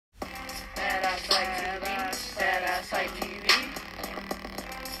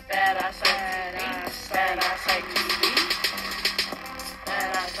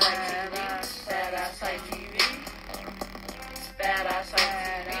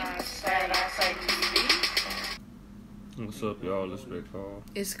What's up, y'all? It's Big Carl.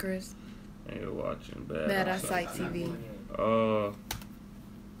 It's Chris. And you're watching Bad Eyesight TV.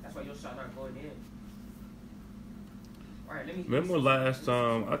 That's why your shot not going in. Alright, let me. Remember last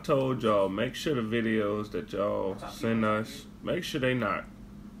time I told y'all, make sure the videos that y'all send us, make sure they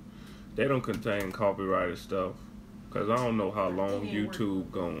don't contain copyrighted stuff. Cause I don't know how long YouTube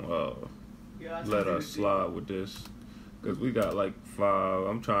gonna let us slide with this. Cause we got like 5.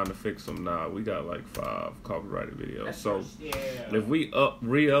 I'm trying to fix them now. We got like 5 copyrighted videos. So if we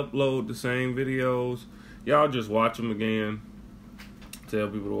re-upload the same videos, y'all just watch them again. Tell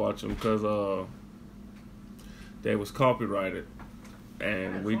people to watch them, cause they was copyrighted,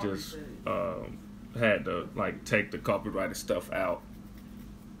 and we just had to like take the copyrighted stuff out,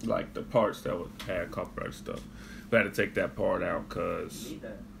 like the parts that had copyrighted stuff. We had to take that part out cause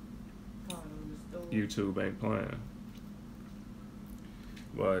YouTube ain't playing.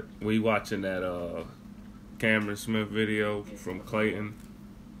 But we watching that Cameron Smith video from Clayton.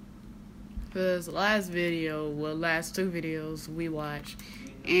 Cause last two videos we watched,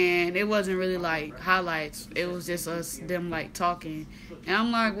 and it wasn't really like highlights. It was just them like talking, and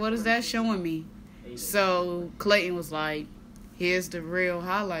I'm like, what is that showing me? So Clayton was like, here's the real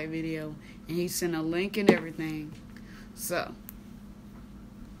highlight video, and he sent a link and everything. So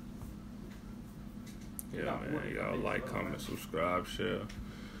yeah, man, y'all like, comment, subscribe, share.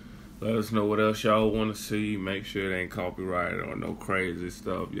 Let us know what else y'all want to see. Make sure it ain't copyrighted or no crazy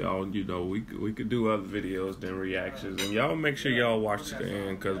stuff. Y'all, you know, we could do other videos than reactions. And y'all make sure y'all watch to the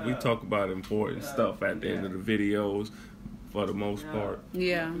end, because we talk about important stuff at the end of the videos for the most part.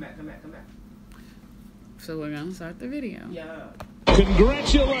 Yeah. Come back. So we're going to start the video. Yeah.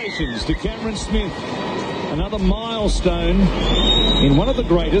 Congratulations to Cameron Smith. Another milestone in one of the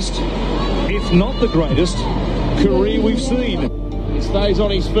greatest, if not the greatest, career we've seen. He stays on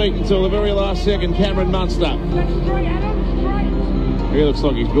his feet until the very last second. Cameron Munster. He looks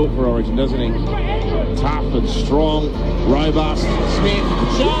like he's built for Origin, doesn't he? Tough and strong, robust. Smith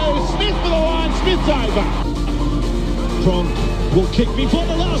shows Smith for the line. Smith's over. Tron will kick before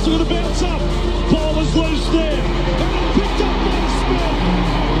the last one to bounce up. Ball is loose there. And picked up by Smith.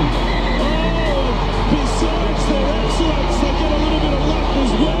 Oh, besides their excellence, they get a little bit of luck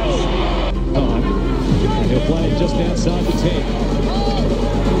as well. And he'll play it just outside the 10.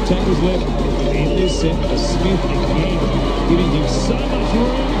 Tackles left in this set. Smith again, giving him so much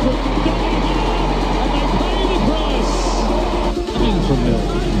room for diving hard, and they pay the price. Coming from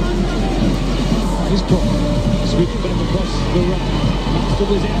Melbourne. Here's Cron. Smith back across the run. Munster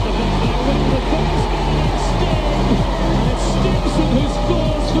was out the back. They went for the cross. And it's Stimson who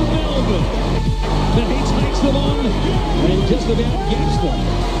scores for Melbourne. But he takes them on and just about gets them.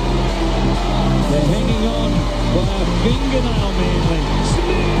 They're hanging on by a fingernail, Manly.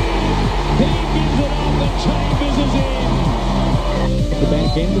 Smith! He gives it up and Chambers is in. At the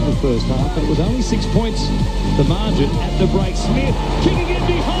back end of the first half, it was only 6 points the margin at the break. Smith kicking it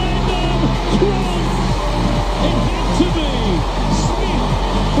behind them. Cron! It had to be. Smith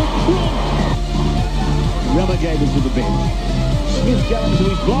for Cron. Relegated to the bench. Smith going to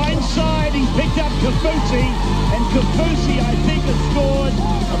his blind side. He's picked up Kafusi, and Kafusi, I think, has scored.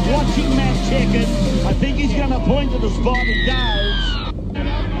 I'm watching Matt check it. I think he's going to point to the spot. He does.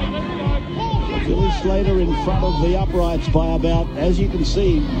 Billy Slater in front of the uprights by about, as you can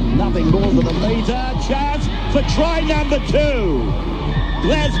see, nothing more than a metre. Chance for try number 2.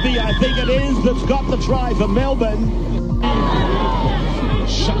 Glasby, I think it is, that's got the try for Melbourne.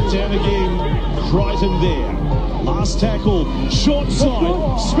 Shut down again. Crichton there. Last tackle, short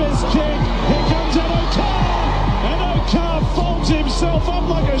side, Smith's kick, here comes Addo-Carr, and Addo-Carr folds himself up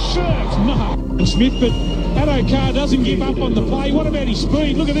like a shirt. No, and Smith, but Addo-Carr doesn't give up on the play. What about his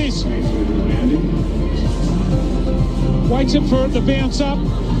speed? Look at this. Waits it for it to bounce up,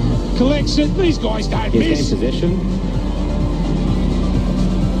 collects it. These guys don't miss. Possession.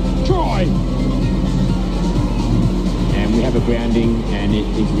 Try. And we have a grounding, and it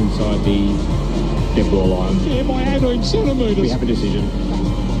is inside the dead ball line. Yeah, by 18 centimetres. We have a decision.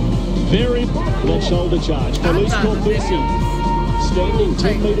 Very that shoulder charge. Police Corbucci standing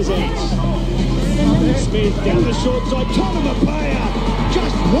 10 metres out. Smith down the short side. Tonu Mapea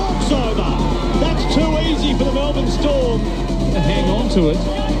just walks over. That's too easy for the Melbourne Storm. And hang on to it.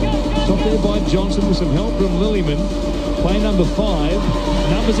 Stopped there by Johnson with some help from Lillyman. Play number 5.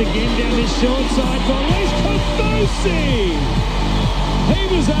 Numbers again down this short side by West Corbucci. He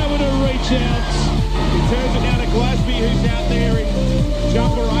was able to reach out. He turns it now to Glasby, who's out there in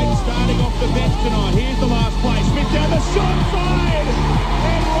jumper 8, starting off the bench tonight. Here's the last play. Smith down the short side,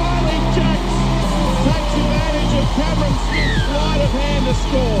 and Riley Jacks takes advantage of Cameron Smith's sleight of hand to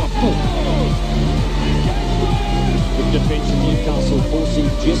score. The defence from Newcastle, forcing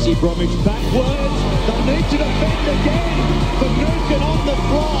Jesse Bromwich backwards. They'll need to defend again. Finucane on the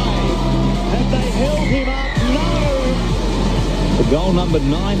fly. Have they held him up? No. The goal number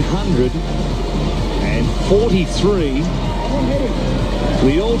 943.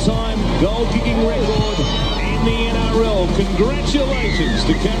 The all-time goal-kicking record in the NRL. Congratulations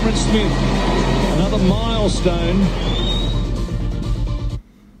to Cameron Smith. Another milestone.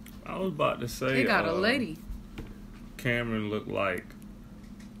 I was about to say, He got a lady. Cameron looked like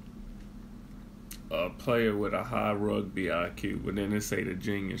a player with a high rugby IQ, but then it say the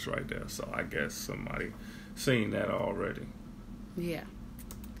genius right there. So I guess somebody seen that already. Yeah.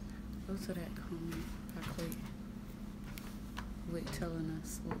 Go to that comment by Clayton with telling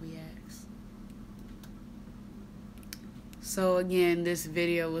us what we asked. So again, this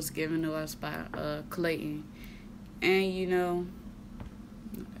video was given to us by Clayton, and you know,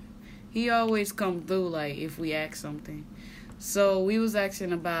 he always come through like if we ask something. So we was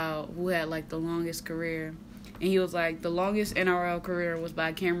asking about who had like the longest career, and he was like the longest NRL career was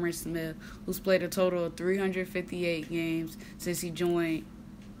by Cameron Smith, who's played a total of 358 games since he joined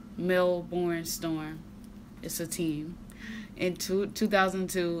Melbourne Storm. It's a team in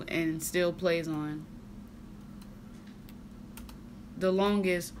 2002 and still plays on. The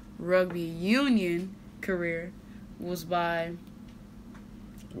longest rugby union career was by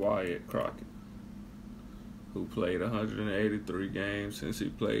Wyatt Crockett, who played 183 games since he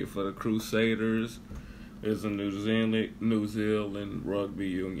played for the Crusaders. It's a New Zealand rugby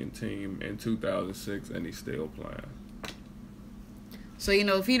union team in 2006, and he's still playing. So, you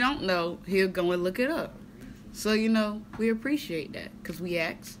know, if he don't know, he'll go and look it up. So, you know, we appreciate that because we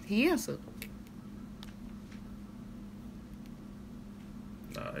asked, he answered.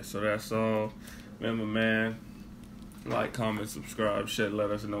 Alright, so that's all. Remember, man, like, comment, subscribe, share, let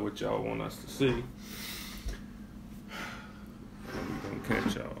us know what y'all want us to see. And we're going to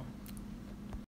catch y'all.